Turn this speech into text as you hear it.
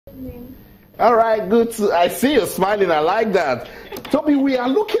Evening. All right, good. I see you smiling. I like that. Toby, we are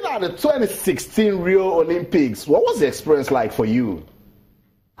looking at the 2016 Rio Olympics. What was the experience like for you?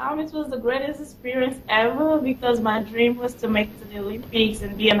 It was the greatest experience ever because my dream was to make it to the Olympics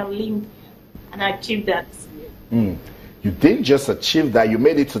and be an Olympian, and I achieved that. You didn't just achieve that, you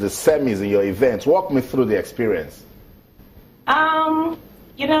made it to the semis in your event. Walk me through the experience.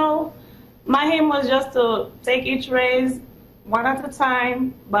 You know, my aim was just to take each race one at a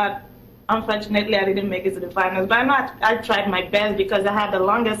time, but unfortunately I didn't make it to the finals. But I tried my best because I had the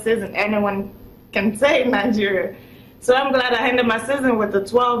longest season anyone can say in Nigeria. So I'm glad I ended my season with the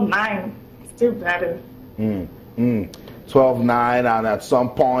 12-9. Still better. 12-9, and at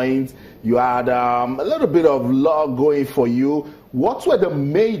some point you had a little bit of luck going for you. What were the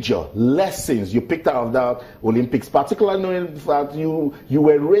major lessons you picked out of that Olympics, particularly knowing that you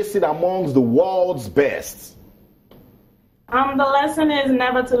were racing amongst the world's best? The lesson is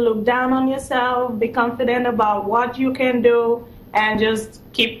never to look down on yourself, be confident about what you can do, and just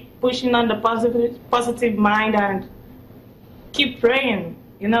keep pushing on the positive mind and keep praying.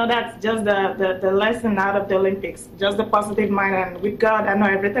 You know, that's just the lesson out of the Olympics, just the positive mind. And with God, I know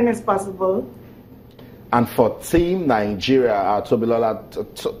everything is possible. And for Team Nigeria,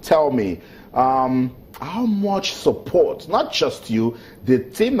 Tobilola, tell me, how much support, not just you,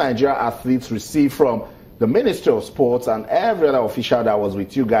 did Team Nigeria athletes receive from the Ministry of Sports and every other official that was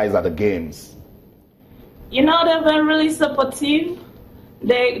with you guys at the Games? You know, they've been really supportive.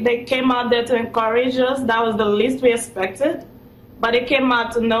 They came out there to encourage us. That was the least we expected. But they came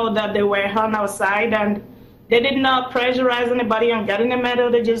out to know that they were on our side, and they did not pressurize anybody on getting a medal.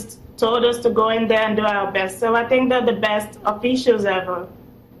 They just told us to go in there and do our best. So I think they're the best officials ever.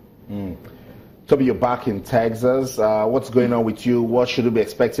 Toby, you're back in Texas. What's going on with you? What should we be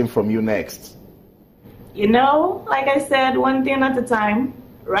expecting from you next? You know, like I said, one thing at a time.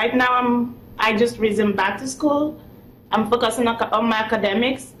 Right now, I just resumed back to school. I'm focusing on my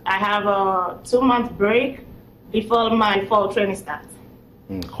academics. I have a 2-month break before my fall training starts.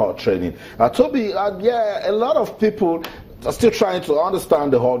 Hard training. Toby, yeah, a lot of people are still trying to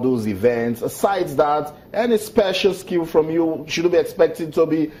understand the hurdles events. Aside that, any special skill from you? Should we be expecting to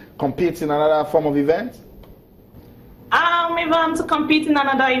be competing in another form of event? If I'm to compete in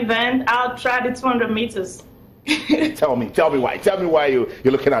another event, I'll try the 200 meters. Tell me why. Tell me why you're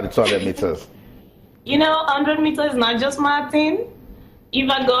looking at the 200 meters. You know, 100 meters is not just my thing. If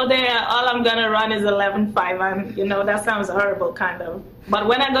I go there, all I'm going to run is 11.5, and, you know, that sounds horrible, kind of. But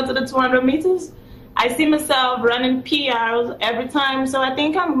when I go to the 200 meters, I see myself running PRs every time, so I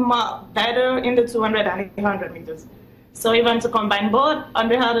think I'm better in the 200 and 100 meters. So even to combine both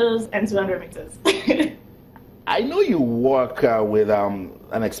 100 hurdles and 200 meters. I know you work with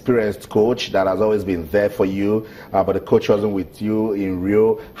an experienced coach that has always been there for you, but the coach wasn't with you in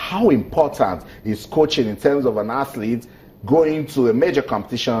Rio. How important is coaching in terms of an athlete going to a major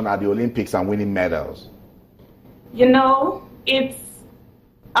competition at the Olympics and winning medals? You know, it's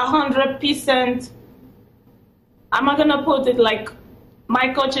 100%. I'm not gonna put it like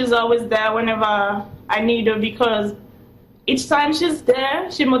my coach is always there whenever I need her, because each time she's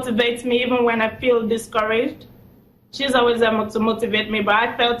there, she motivates me even when I feel discouraged. She's always there to motivate me, but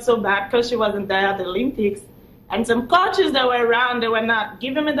I felt so bad because she wasn't there at the Olympics. And some coaches that were around, they were not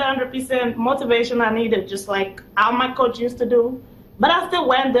giving me the 100% motivation I needed, just like how my coach used to do. But I still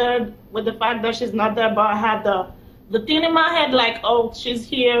went there with the fact that she's not there, but I had the thing in my head like, oh, she's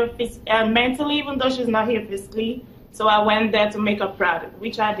here mentally, even though she's not here physically. So I went there to make her proud,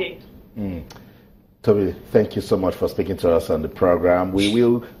 which I did. Toby, thank you so much for speaking to us on the program. We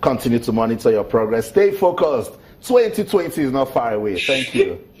will continue to monitor your progress. Stay focused. 2020 is not far away. Thank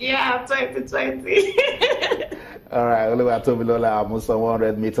you. Yeah, 2020. All right, Tobilola Amusan,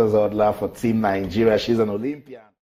 100 meters hurdler for Team Nigeria. She's an Olympian.